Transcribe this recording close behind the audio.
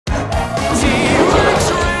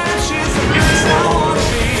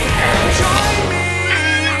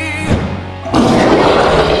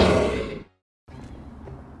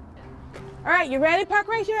right, you ready, Park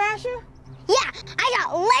Ranger Asher? Yeah, I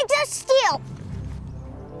got legs of steel.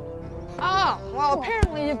 Oh, well,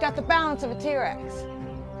 apparently you've got the balance of a T-Rex.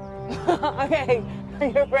 Okay, are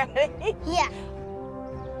you ready? Yeah.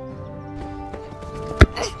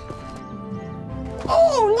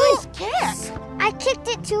 Oh, nice kick. I kicked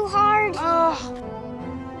it too hard. Oh.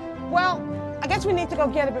 Well, I guess we need to go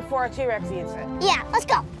get it before our T-Rex eats it. Yeah, let's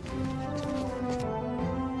go.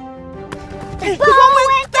 The ball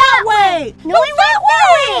went that way. No, it went that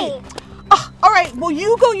way. All right, well,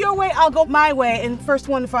 you go your way, I'll go my way, and first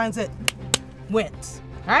one who finds it wins.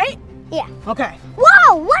 All right? Yeah. Okay.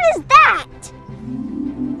 Whoa, what is that?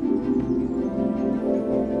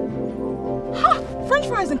 Huh, French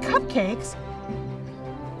fries and cupcakes?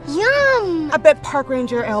 Yum. I bet Park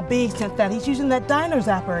Ranger LB sent that. He's using that dino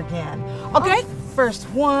zapper again. Okay, first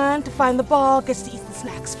one to find the ball gets to eat the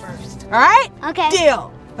snacks first. All right? Okay.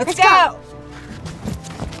 Deal. Let's go.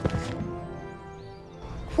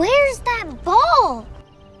 Where's that ball?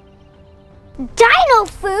 Dino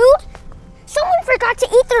food? Someone forgot to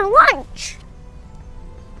eat their lunch.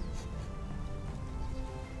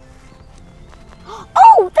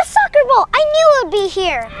 Oh, the soccer ball. I knew it would be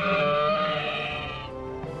here.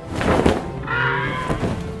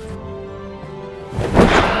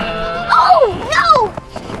 Oh, no!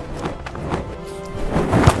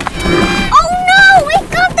 Oh, no! It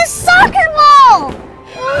got the soccer ball!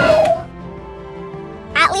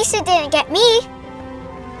 At least it didn't get me.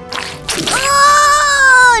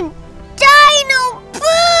 Oh! Dino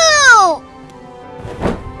poo!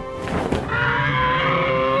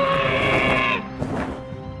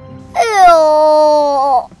 Ew.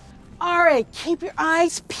 All right, keep your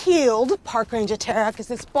eyes peeled, Park Ranger Tara, because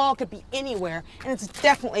this ball could be anywhere, and it's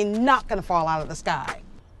definitely not going to fall out of the sky.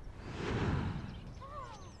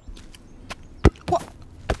 What?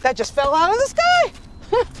 That just fell out of the sky?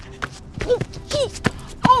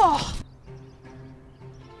 Oh.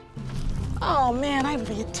 Oh, man, I would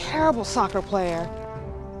be a terrible soccer player.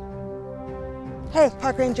 Hey,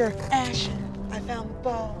 Park Ranger Ash, I found the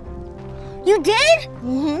ball. You did?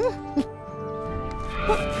 Mm-hmm.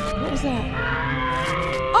 What was that?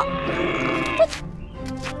 Oh, what?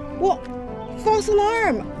 Well, false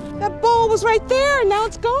alarm. That ball was right there, and now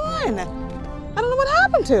it's gone. I don't know what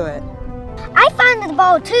happened to it. I found the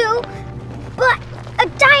ball too, but a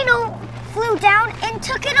dino flew down and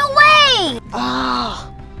took it away.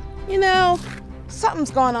 Ah, you know, something's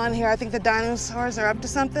going on here. I think the dinosaurs are up to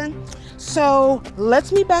something. So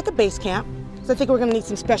let's meet back at base camp. So I think we're gonna need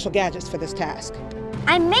some special gadgets for this task.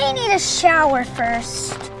 I may need a shower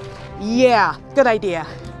first. Yeah, good idea.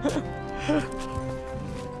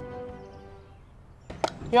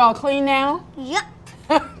 You all clean now? Yep.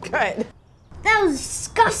 Good. That was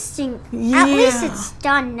disgusting. Yeah. At least it's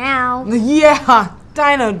done now. Yeah,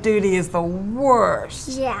 dino duty is the worst.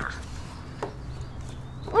 Yeah.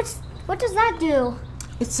 What does that do?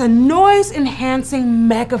 It's a noise-enhancing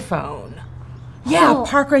megaphone. Yeah, Oh.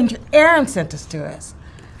 Park Ranger Aaron sent this to us.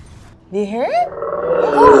 Do you hear it?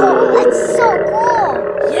 Oh, that's so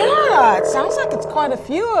cool. Yeah, it sounds like it's quite a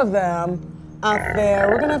few of them out there.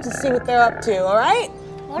 We're gonna have to see what they're up to, all right?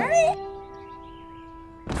 All right.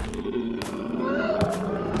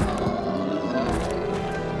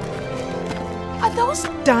 Are those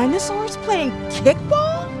dinosaurs playing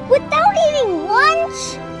kickball? Without eating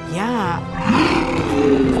lunch? Yeah.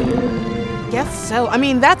 Guess so. I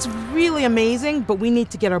mean, that's really amazing, but we need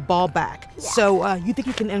to get our ball back. Yeah. So, you think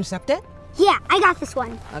you can intercept it? Yeah, I got this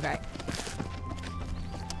one. Okay.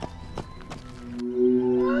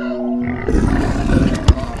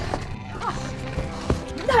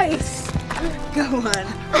 Nice. Go on.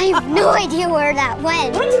 I have no idea where that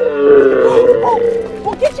went. What? Oh,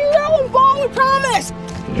 we'll get you that one, ball, we promise.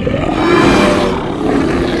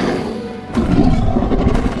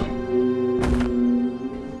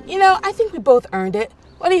 You know, I think we both earned it.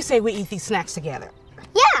 What do you say we eat these snacks together?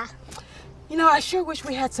 Yeah, You know, I sure wish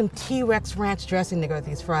we had some T-Rex ranch dressing to go with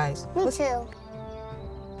these fries. me too.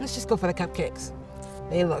 Let's just go for the cupcakes.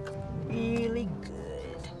 They look really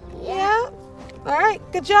good. Yeah. All right,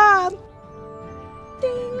 good job.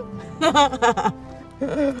 Ding.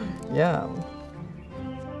 Yum.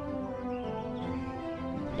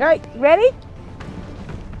 All right, ready?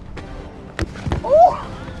 Oh,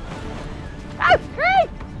 that's great.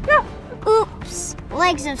 Yeah. Oops,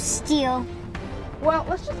 legs of steel. Well,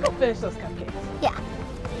 let's just go finish those cupcakes. Yeah.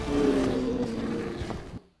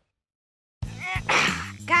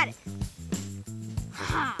 Got it.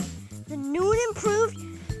 The new and improved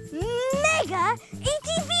Mega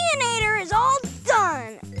ATVinator is all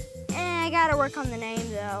done. I gotta work on the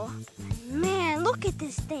name though. Man, look at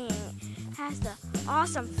this thing. Has the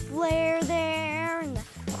awesome flare there and the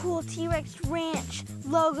cool T-Rex Ranch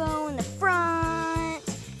logo in the front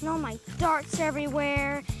and all my darts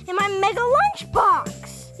everywhere and my mega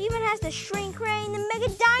lunchbox. Even has the shrink ray and the mega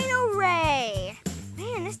dino ray.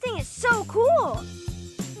 Man, this thing is so cool.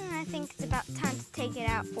 I think it's about time to take it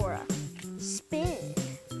out for a spin.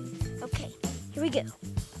 Okay, here we go.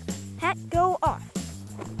 Hat go on.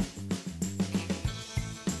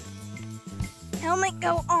 Helmet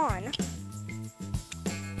go on.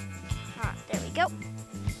 There we go.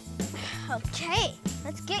 Okay,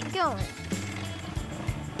 let's get going.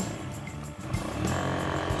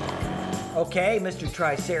 Okay, Mr.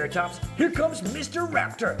 Triceratops, here comes Mr.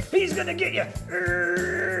 Raptor. He's gonna get you.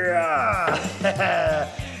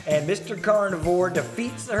 And Mr. Carnivore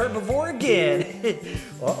defeats the herbivore again.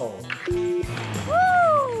 Uh-oh.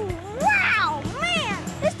 Woo! Wow, man,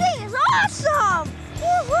 this thing is awesome!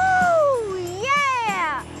 Woohoo!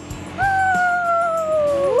 Yeah! Woo!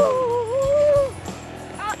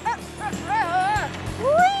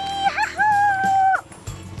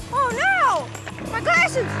 Oh no! My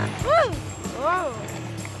glasses! Whoa! Whoa!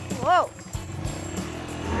 Whoa!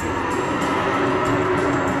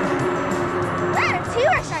 That a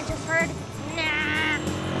T-Rex I just heard. Nah.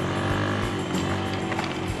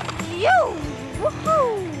 You!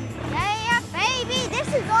 Woohoo! Yeah, baby, this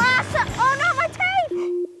is awesome! Oh no, my tape!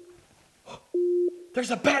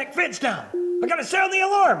 There's a paddock fence down. I gotta sound the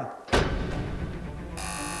alarm.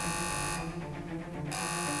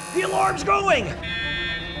 The alarm's going.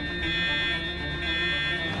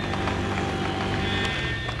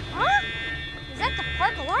 Huh? Is that the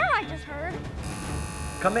park alarm I just heard?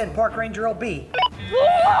 Come in, Park Ranger LB.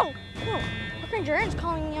 Whoa! Whoa! Park Ranger Aaron's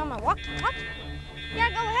calling me on my walkie-talkie. Yeah,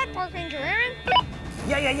 go ahead, Park Ranger Aaron.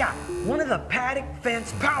 Yeah. One of the paddock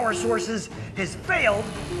fence power sources has failed.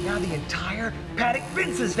 Now the entire paddock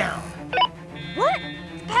fence is down. What?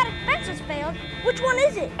 The paddock fence has failed? Which one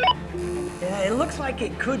is it? It looks like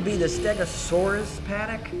it could be the Stegosaurus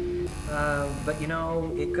paddock. But you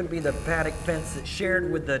know, it could be the paddock fence that's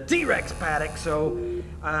shared with the T-Rex paddock, so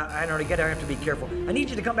I don't know, I have to be careful. I need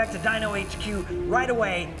you to come back to Dino HQ right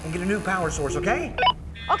away and get a new power source, okay?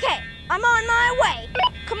 Okay, I'm on my way.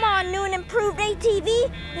 Come on, new and improved ATV.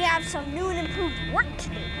 We have some new and improved work to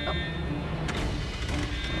do. Oh.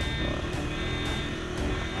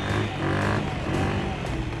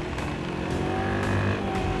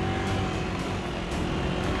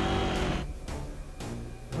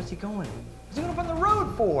 What's he going? What's he going up on the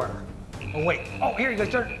road for? Oh, wait. Oh, here he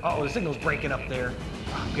goes. Oh, the signal's breaking up there.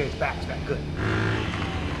 Okay, it's back, good.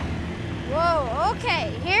 Whoa,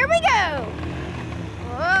 okay, here we go.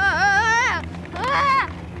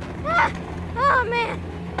 Oh, man.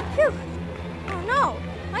 Phew. Oh, no.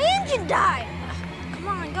 My engine died. Come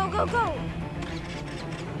on, go.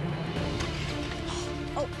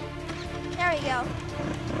 Oh, there we go.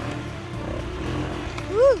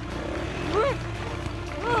 Woo.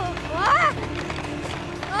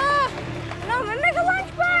 No, my mega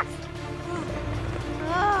lunchbox.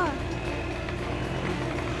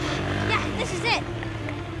 Yeah, this is it.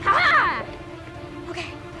 Ha! Okay.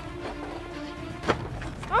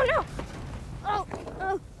 Oh no!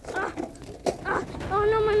 Oh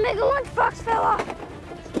no, my mega lunchbox fell off.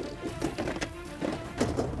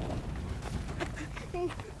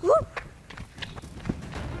 Whoop.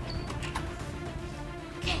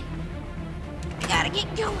 Okay. Gotta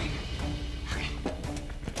get going. Okay.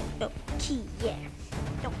 Oh, key, yeah.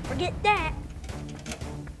 Don't forget that.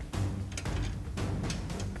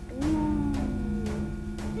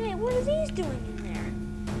 Hey, what is he doing in there?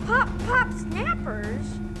 Pop snappers?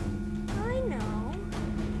 I know.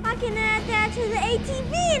 I can add that to the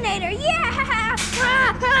ATV-inator. Yeah!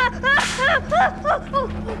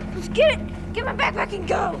 Let's get it. Get my backpack and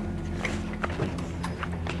go.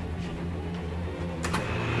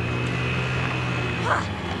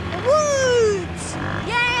 The woods!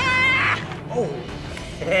 Yeah! Oh,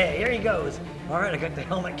 hey, here he goes. All right, I got the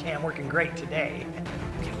helmet cam working great today.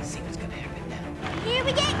 Okay, let's see what's gonna happen now. Here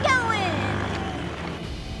we get going.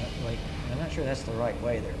 Wait, I'm not sure that's the right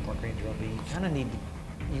way there, Park Ranger LB. You kind of need to,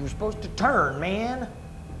 you were supposed to turn, man.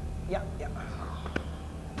 Yeah. I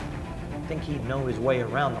think he'd know his way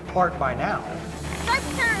around the park by now. Start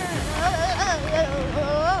turn.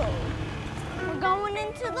 We're going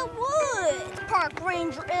into the woods, Park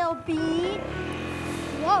Ranger LB.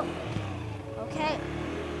 Whoa. Okay.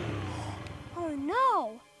 Oh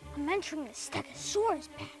no, I'm entering the Stegosaurus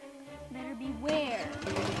paddock. Better beware.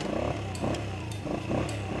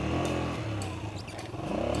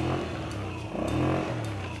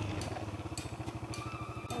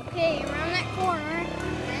 Okay, around that corner,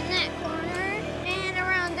 and that corner, and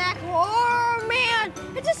around that corner.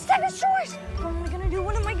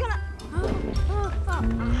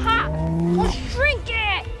 Aha! Let's shrink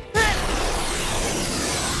it!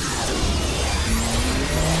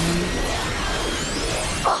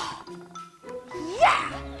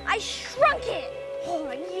 Yeah! I shrunk it!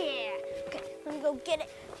 Oh, yeah! Okay, let me go get it.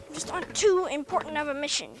 I'm just on too important of a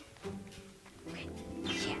mission. Okay,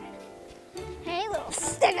 yeah. Hey, little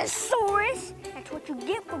Stegosaurus! That's what you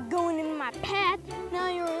get for going in my path. Now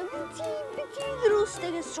you're a bitty little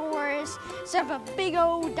Stegosaurus instead of a big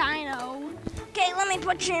old dino. Okay, let me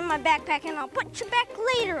put you in my backpack and I'll put you back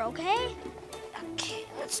later, okay? Okay,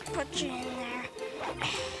 let's put you in there.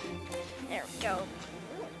 There we go.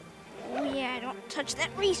 Oh yeah, don't touch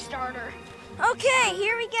that restarter. Okay,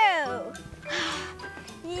 here we go.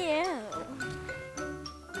 Yeah.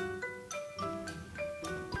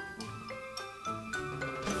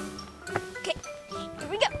 Okay, here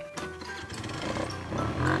we go.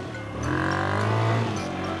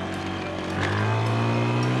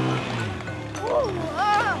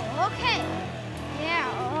 Oh, okay. Yeah,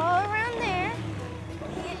 all around there.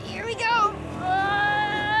 Here we go.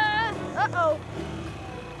 Uh-oh.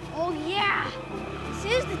 Oh, yeah. This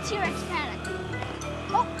is the T-Rex paddock.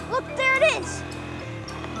 Oh, look, there it is.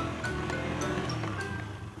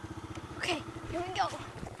 Okay, here we go.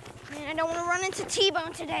 Man, I don't want to run into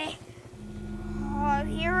T-Bone today. Oh,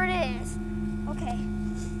 here it is. Okay.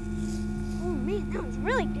 Oh, man, that one's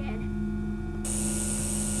really dead.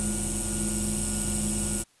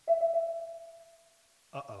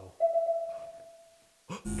 Uh-oh.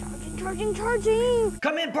 Charging.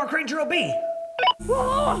 Come in, Park Ranger OB.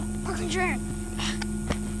 Whoa, Park Ranger Aaron.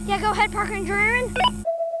 Yeah, go ahead, Park Ranger Aaron.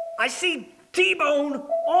 I see T-Bone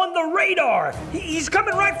on the radar. He's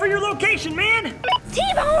coming right for your location, man.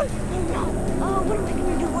 T-Bone? No. Oh, what am I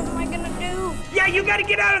gonna do? What am I gonna do? Yeah, you gotta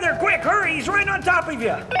get out of there quick. Hurry, he's right on top of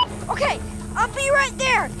you. Okay, I'll be right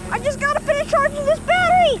there. I just gotta finish charging this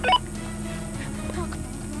battery. Oh,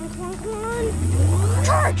 come on.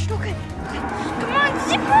 Charged, okay. Come on,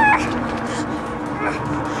 Zipper.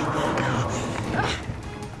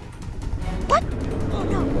 What? Oh,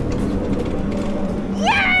 no.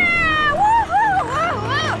 Yeah! Woohoo! Oh,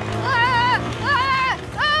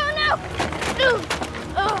 no!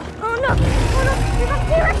 Oh, no! Here comes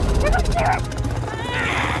T-Rex! Here comes T-Rex!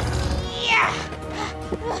 Yeah!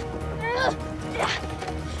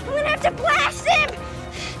 I'm gonna have to blast him!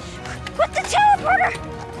 With the teleporter!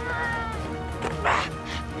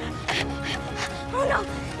 Oh, no!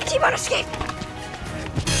 T-Bone escaped!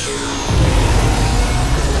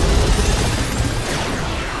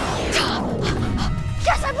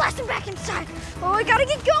 Yes, I blasted him back inside. Oh, I gotta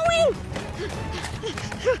get going.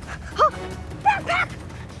 Oh, backpack.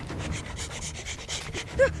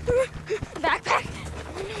 Backpack.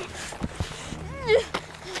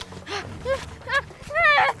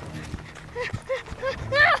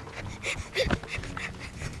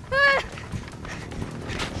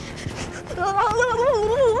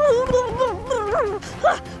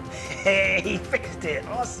 Hey, he fixed it.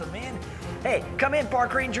 Awesome, man. Hey, come in,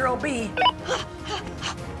 Park Ranger OB.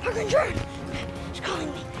 Park Ranger Aaron. He's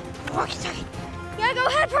calling me. Walkie-talkie. Yeah, go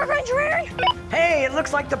ahead, Park Ranger Aaron. Hey, it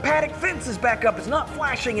looks like the paddock fence is back up. It's not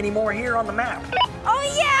flashing anymore here on the map. Oh,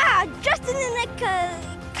 yeah. Just in the nick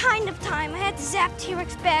kind of time. I had to zap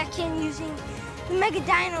T-Rex back in using the Mega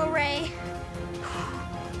Dino Ray.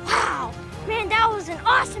 Wow. Man, that was an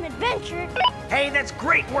awesome adventure. Hey, that's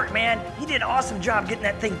great work, man. You did an awesome job getting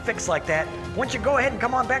that thing fixed like that. Why don't you go ahead and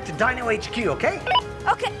come on back to Dino HQ, okay?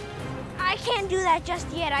 Okay. I can't do that just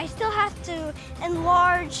yet. I still have to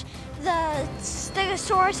enlarge the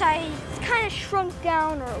Stegosaurus. I kind of shrunk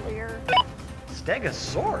down earlier.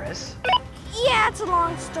 Stegosaurus? Yeah, it's a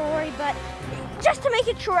long story, but just to make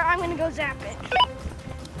it short, I'm gonna go zap it.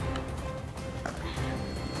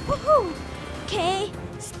 Woohoo! Okay,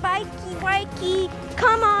 Spiky Wikey,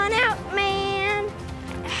 come on out, man.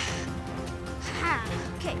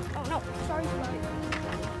 Okay, oh no, sorry, Spike.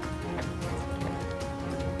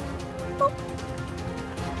 Boop.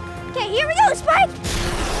 Okay, here we go, Spike.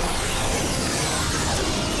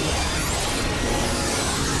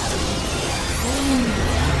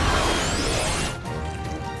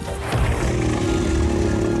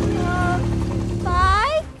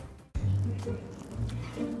 Spike?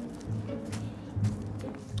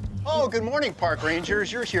 Oh, good morning, Park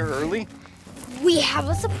Rangers. You're here early. We have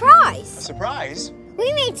a surprise. Surprise?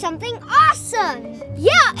 We made something awesome.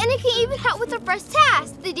 Yeah, and it can even help with our first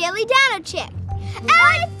task, the daily dino check.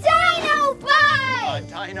 A dino bike! A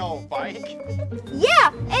dino bike?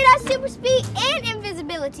 Yeah, it has super speed and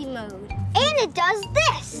invisibility mode. And it does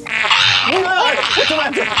this. It's a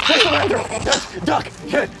raptor! Duck!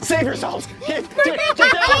 Save yourselves!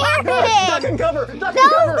 Duck in cover! Duck in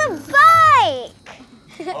cover! The bike!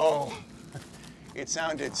 Oh, it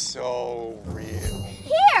sounded so real.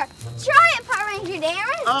 Here, try it, Power Ranger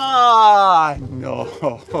Darren. Ah, no,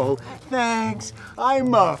 thanks.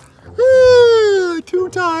 I'm too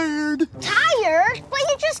tired. Tired? But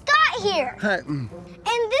you just got here. Mm.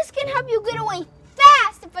 And this can help you get away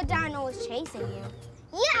fast if a dino is chasing you.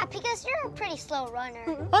 Yeah, because you're a pretty slow runner.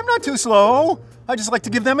 I'm not too slow. I just like to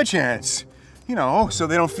give them a chance. You know, so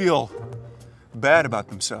they don't feel bad about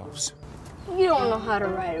themselves. You don't know how to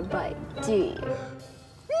ride a bike, do you?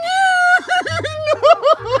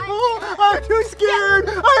 I'm too scared.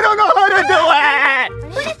 I don't know how to do it.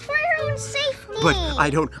 But it's for your own safety. But I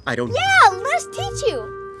don't. Yeah, let's teach you.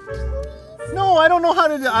 No, I don't know how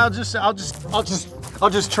to do. I'll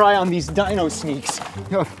just try on these dino sneaks.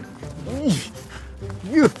 Come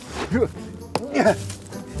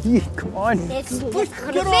on. It's not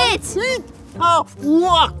gonna fit. Oh,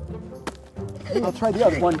 walk. I'll try the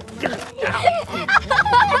other one.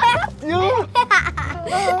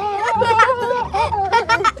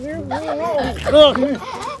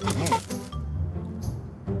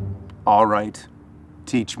 All right,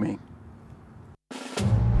 teach me.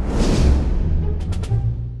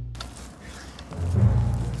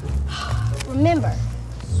 Remember,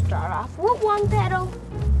 start off with one pedal,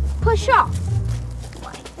 push off,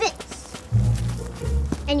 like this.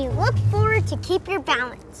 And you look forward to keep your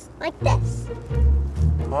balance, like this.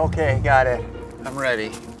 Okay, got it. I'm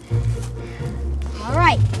ready. All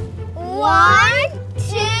right. 1, 2,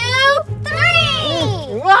 3!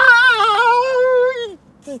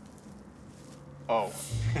 Oh.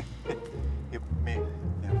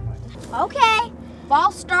 Never mind. Okay,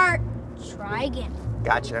 false start. Try again.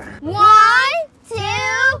 Gotcha. 1, 2,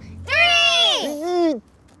 3!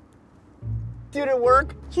 Did it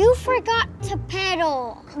work? You forgot to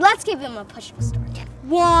pedal. Let's give him a push-up start.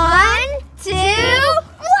 1, 2,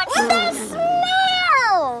 what's that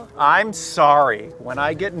smell? I'm sorry. When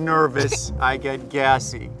I get nervous, I get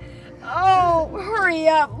gassy. Oh, hurry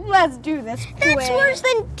up. Let's do this quick. That's worse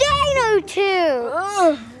than Dino 2.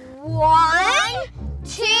 1,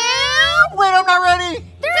 2, Wait, I'm not ready.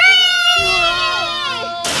 3!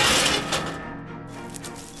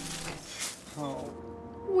 Oh.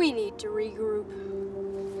 We need to regroup.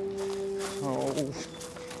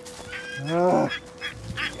 Oh.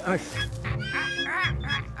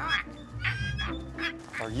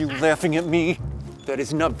 Are you laughing at me? That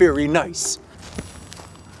is not very nice.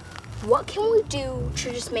 What can we do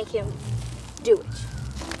to just make him do it?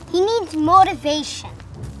 He needs motivation.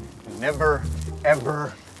 Never,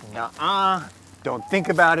 ever, nuh-uh. Don't think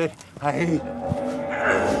about it. I hate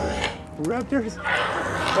raptors.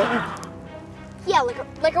 Yeah,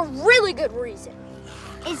 like a really good reason.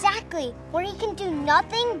 Exactly, where he can do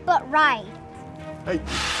nothing but ride.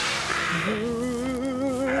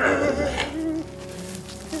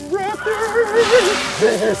 Raptors!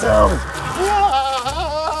 There's some.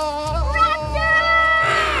 Raptor!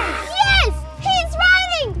 Yes! He's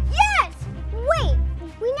riding! Yes! Wait,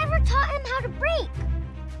 we never taught him how to brake.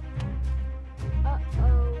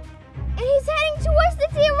 Uh-oh. And he's heading towards the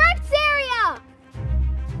T-Rex area!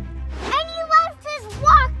 And he left his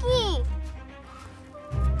walkie!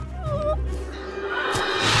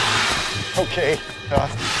 Okay,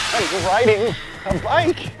 I'm riding a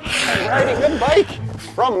bike. I'm riding a bike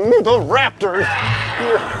from the raptors.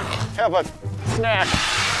 Here, have a snack.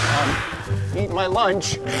 Eat my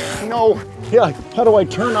lunch. No, yeah, how do I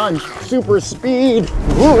turn on super speed?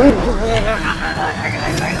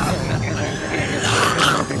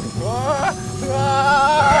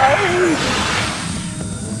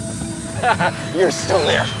 You're still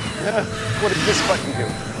there. What does this button do?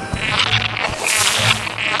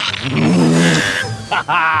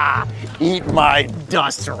 Eat my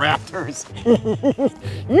dust, raptors.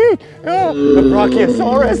 The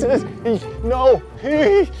Brachiosaurus is no.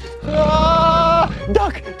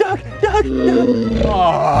 Duck, duck, duck,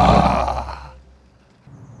 duck.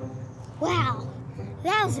 Wow,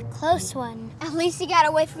 that was a close one. At least he got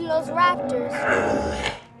away from those raptors.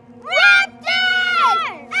 Raptors!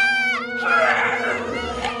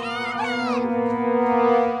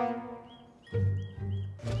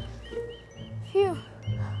 Phew,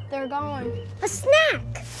 they're gone. A snack!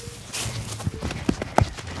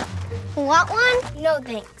 Want one? No,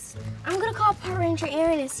 thanks. I'm gonna call Power Ranger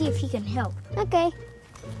Aaron and see if he can help. Okay.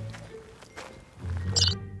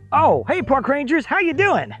 Oh, hey, Park Rangers, how you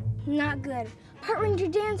doing? Not good. Power Ranger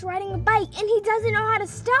Dan's riding a bike and he doesn't know how to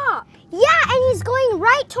stop. Yeah, and he's going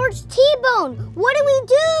right towards T-Bone. What do we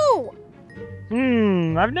do?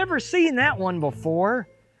 I've never seen that one before.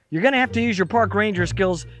 You're gonna have to use your Park Ranger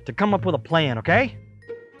skills to come up with a plan, okay?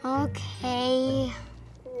 Okay.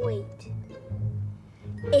 Wait.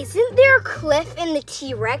 Isn't there a cliff in the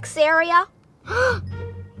T-Rex area?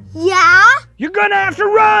 Yeah? You're gonna have to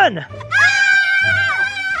run!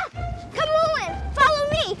 Ah! Come on, follow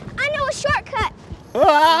me. I know a shortcut.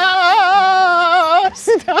 Ah!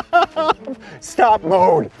 Stop! Stop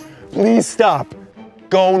mode. Please stop.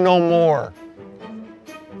 Go no more.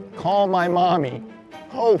 Call my mommy.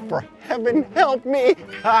 Oh, for heaven help me.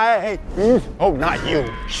 Hi. Oh, not you.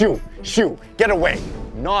 Shoo, shoo. Get away.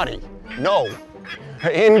 Naughty. No.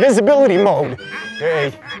 Invisibility mode.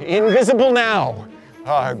 Invisible now.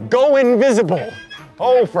 Go invisible.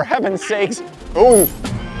 Oh, for heaven's sakes. Oh.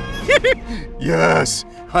 Yes,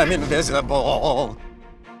 I'm invisible.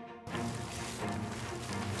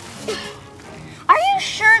 Are you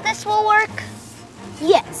sure this will work?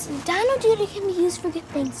 Yes, Dino Duty can be used for good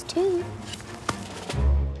things too.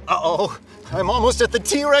 Uh-oh, I'm almost at the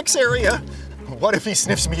T-Rex area. What if he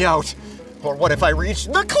sniffs me out? Or what if I reach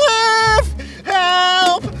the cliff?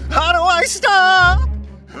 Help! How do I stop?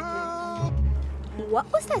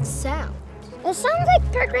 What was that sound? It sounds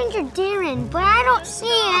like Park Ranger Darren, but I don't see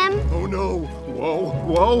him. Oh no, whoa,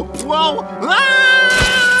 whoa, whoa!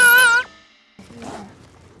 Ah!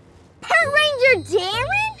 Park Ranger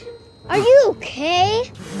Darren? Are you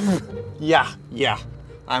okay? Yeah,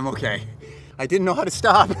 I'm okay. I didn't know how to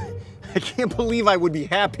stop. I can't believe I would be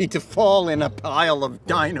happy to fall in a pile of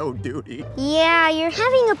Dino Duty. Yeah, you're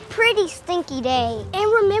having a pretty stinky day.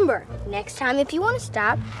 And remember, next time if you want to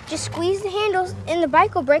stop, just squeeze the handles and the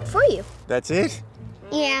bike will brake for you. That's it?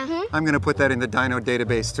 Yeah. I'm gonna put that in the Dino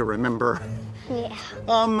database to remember. Yeah.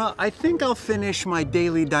 I think I'll finish my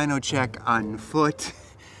daily Dino check on foot.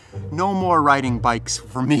 No more riding bikes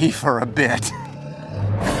for me for a bit.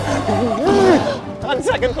 On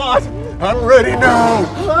second thought, I'm ready now.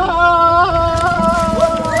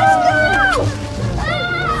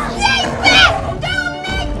 Stay back! Don't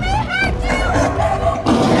make me hurt you!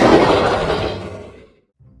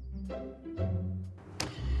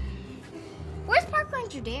 Where's Park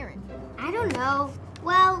Ranger Darren? I don't know.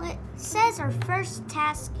 Well, it says our first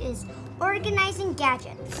task is organizing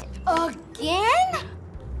gadgets. Again?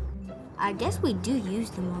 I guess we do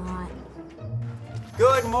use them a lot.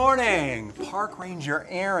 Good morning. Park Ranger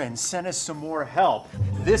Aaron sent us some more help.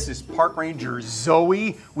 This is Park Ranger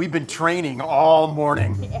Zoe. We've been training all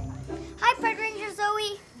morning. Hi, Park Ranger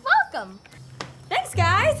Zoe. Welcome. Thanks,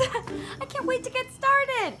 guys. I can't wait to get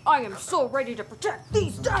started. I am so ready to protect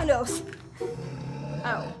these dinos.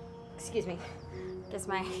 Oh, excuse me. Guess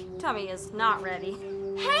my tummy is not ready.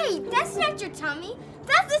 Hey, that's not your tummy.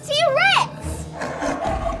 That's a T-Rex.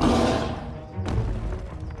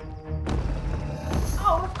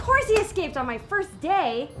 Oh, of course he escaped on my first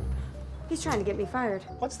day. He's trying to get me fired.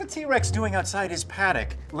 What's the T-Rex doing outside his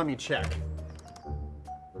paddock? Let me check.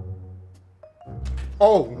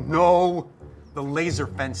 Oh no, the laser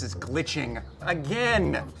fence is glitching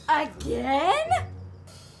again. Again?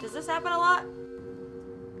 Does this happen a lot?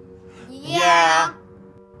 Yeah.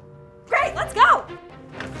 Great, let's go.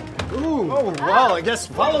 Ooh, oh, well, I guess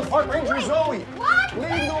follow Park Ranger Zoe. What?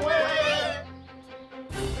 Lead the way.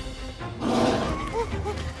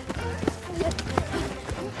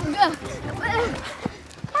 Where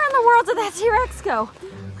in the world did that T-Rex go?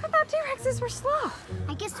 I thought T-Rexes were slow.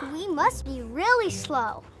 I guess we must be really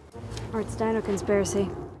slow. Or it's Dino Conspiracy.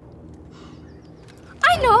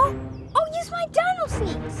 I know. I'll use my Dino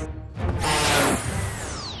sneaks.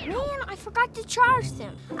 Man, I forgot to charge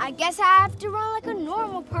them. I guess I have to run like a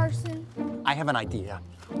normal person. I have an idea.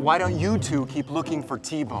 Why don't you two keep looking for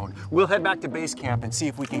T-Bone? We'll head back to base camp and see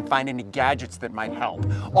if we can find any gadgets that might help.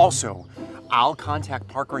 Also, I'll contact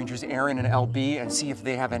Park Rangers Aaron and LB and see if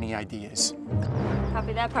they have any ideas.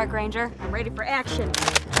 Copy that, Park Ranger. I'm ready for action.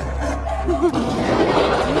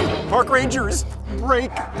 Park Rangers,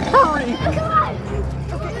 break, hurry! Come on.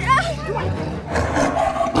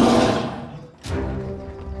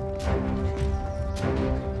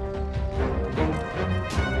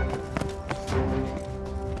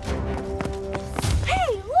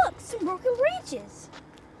 Hey, look, some broken branches.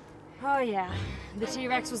 Oh yeah, the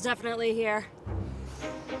T-Rex was definitely here.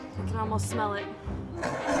 I can almost smell it.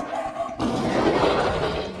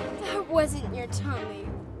 That wasn't your tummy,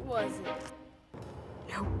 was it?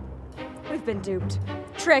 No, we've been duped,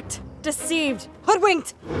 tricked, deceived,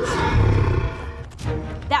 hoodwinked.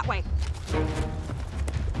 That way.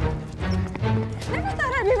 Never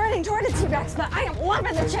thought I'd be running toward a T-Rex, but I am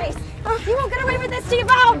loving the chase. You won't get away with this,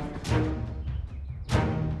 T-Bone!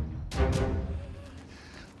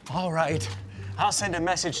 All right, I'll send a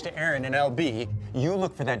message to Aaron and LB. You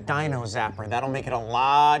look for that dino zapper. That'll make it a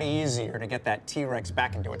lot easier to get that T-Rex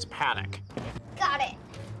back into its paddock. Got it.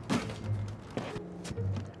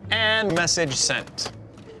 And message sent.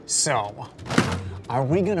 So, are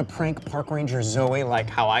we gonna prank Park Ranger Zoe like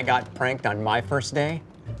how I got pranked on my first day?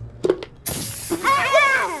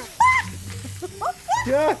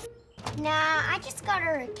 Yeah. Nah, I just got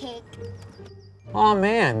her a cake. Oh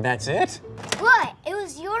man, that's it? What? It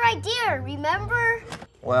was your idea, remember?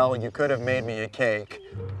 Well, you could have made me a cake.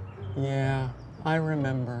 Yeah, I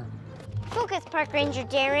remember. Focus, Park Ranger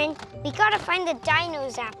Darren. We gotta find the Dino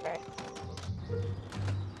Zapper.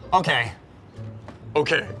 Okay.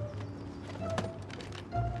 Okay.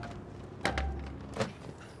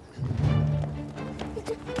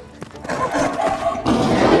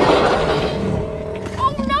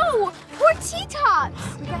 Oh no! Poor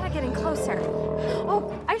T-Tops! We gotta get in closer.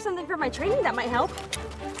 Oh, I have something for my training that might help.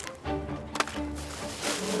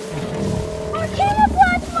 Our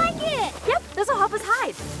camouflage blanket! Yep, this will help us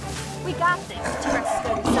hide. We got this. T-Rex is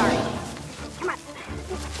gonna be sorry. Come on.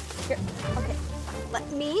 Here. Okay. Let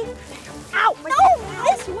me. Ow! No!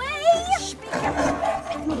 This way! Shh, be careful.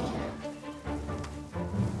 Let me.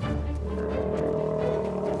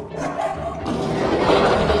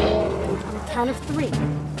 On the count of 3.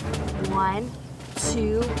 1,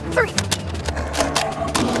 2, 3.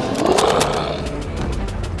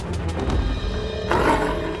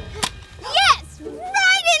 Yes!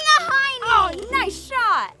 Right in the hiney! Oh, nice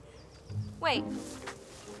shot! Wait.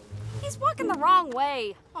 He's walking the wrong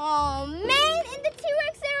way. Oh man, and the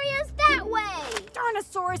T-Rex area is that way!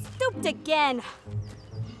 Dinosaur stooped again.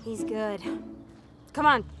 He's good. Come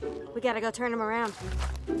on. We gotta go turn him around.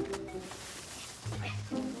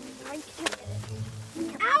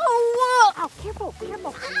 Ow! Oh, careful,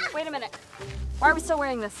 careful. Wait a minute. Why are we still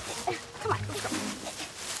wearing this? Come on, let's go.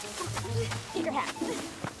 Take your hat.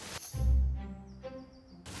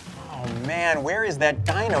 Oh man, where is that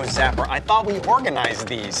Dino Zapper? I thought we organized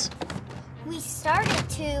these. We started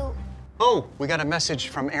to. Oh, we got a message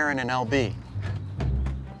from Aaron and LB.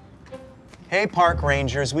 Hey, Park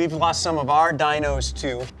Rangers, we've lost some of our dinos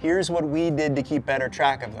too. Here's what we did to keep better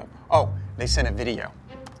track of them. Oh, they sent a video.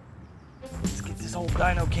 Let's get this old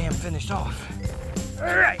dino cam finished off.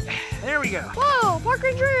 All right, there we go. Whoa, Park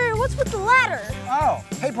Ranger, what's with the ladder? Oh,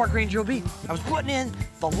 hey, Park Ranger OB. I was putting in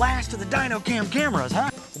the last of the Dino Cam cameras, huh?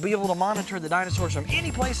 We'll be able to monitor the dinosaurs from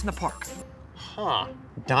any place in the park. Huh,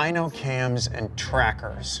 dino cams and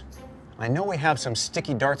trackers. I know we have some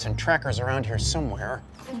sticky darts and trackers around here somewhere.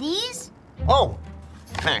 These? Oh,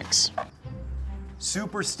 thanks.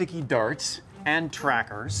 Super sticky darts and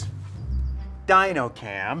trackers. Dino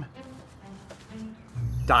cam.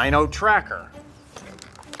 Dino tracker.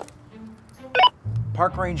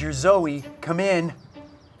 Park Ranger Zoe, come in.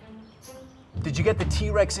 Did you get the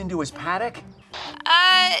T-Rex into his paddock?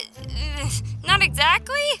 Not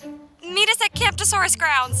exactly. Meet us at Camptosaurus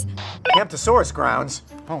grounds. Camptosaurus grounds?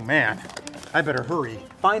 Oh man, I better hurry.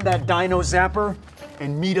 Find that Dino Zapper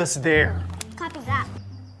and meet us there. Copy that.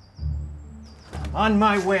 On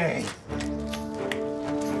my way.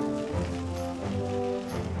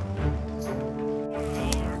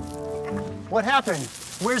 What happened?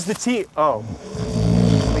 Where's the T? Oh,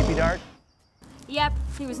 sleepy dart? Yep,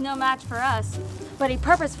 he was no match for us. But he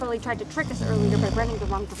purposefully tried to trick us earlier by running the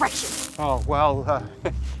wrong direction. Oh, well,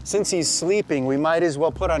 since he's sleeping, we might as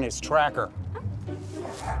well put on his tracker.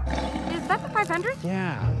 Is that the 500?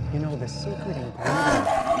 Yeah, you know, the secret ingredient.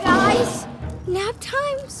 Guys, nap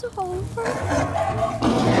time's over.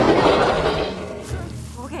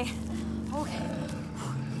 Okay, okay.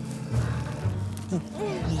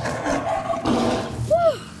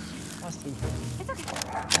 It's okay.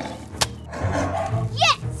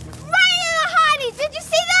 Yes! Right in the honey! Did you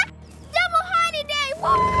see that? Double honey day!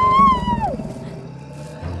 Woo!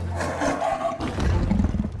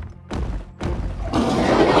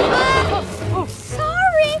 Oh,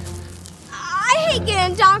 sorry. I hate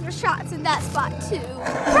getting doctor shots in that spot too.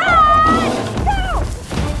 Run! Go!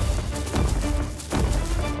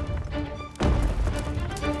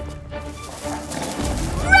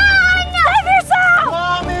 Run! Save yourself!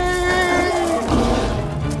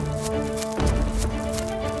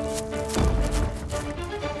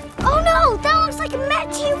 Oh no, that looks like a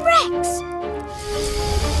mad T-Rex.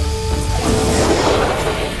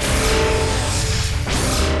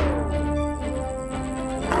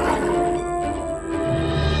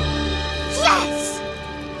 Yes!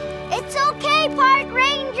 It's okay, Park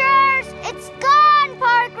Rangers. It's gone,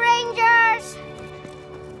 Park Rangers.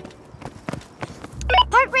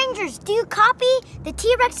 Park Rangers, do you copy? The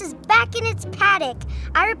T-Rex is back in its paddock.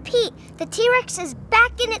 I repeat, the T-Rex is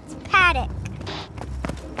back in its paddock.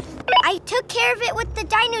 I took care of it with the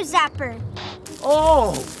Dino Zapper.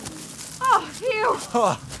 Oh! Oh, phew.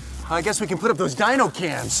 Huh. I guess we can put up those dino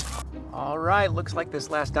cams. All right, looks like this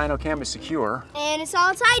last dino cam is secure. And it's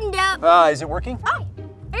all tightened up. Is it working? Oh,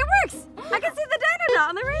 it works! I can see the dino dot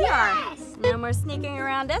on the radar. Yes. No more sneaking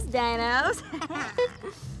around us dinos.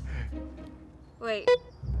 Wait,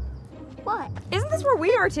 What? isn't this where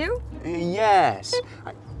we are too? Yes.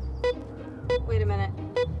 Wait a minute.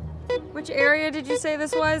 Which area did you say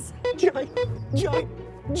this was?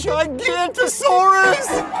 Gigantosaurus!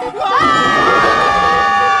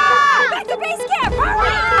 Back to base camp!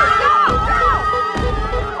 Hurry!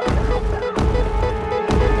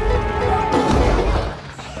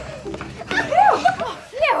 Go!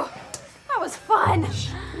 Phew! That was fun.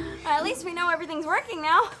 At least we know everything's working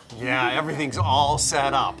now. Yeah, everything's all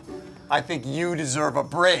set up. I think you deserve a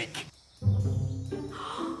break.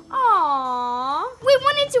 Aww. We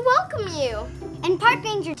wanted to welcome you. And Park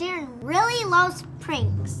Ranger Darren really loves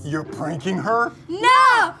pranks. You're pranking her?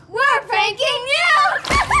 No, we're pranking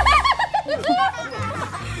you!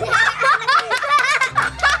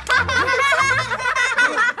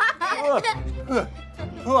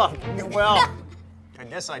 Well, I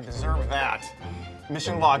guess I deserve that.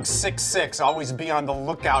 Mission log 66, always be on the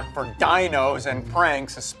lookout for dinos and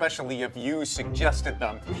pranks, especially if you suggested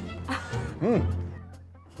them.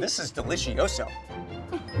 This is delicioso.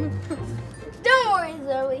 Don't worry,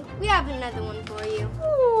 Zoe. We have another one for you.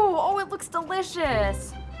 Ooh, oh, it looks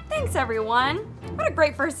delicious. Thanks, everyone. What a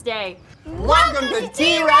great first day. Welcome to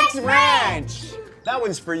T-Rex Ranch! That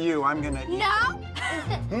one's for you. I'm gonna eat. No?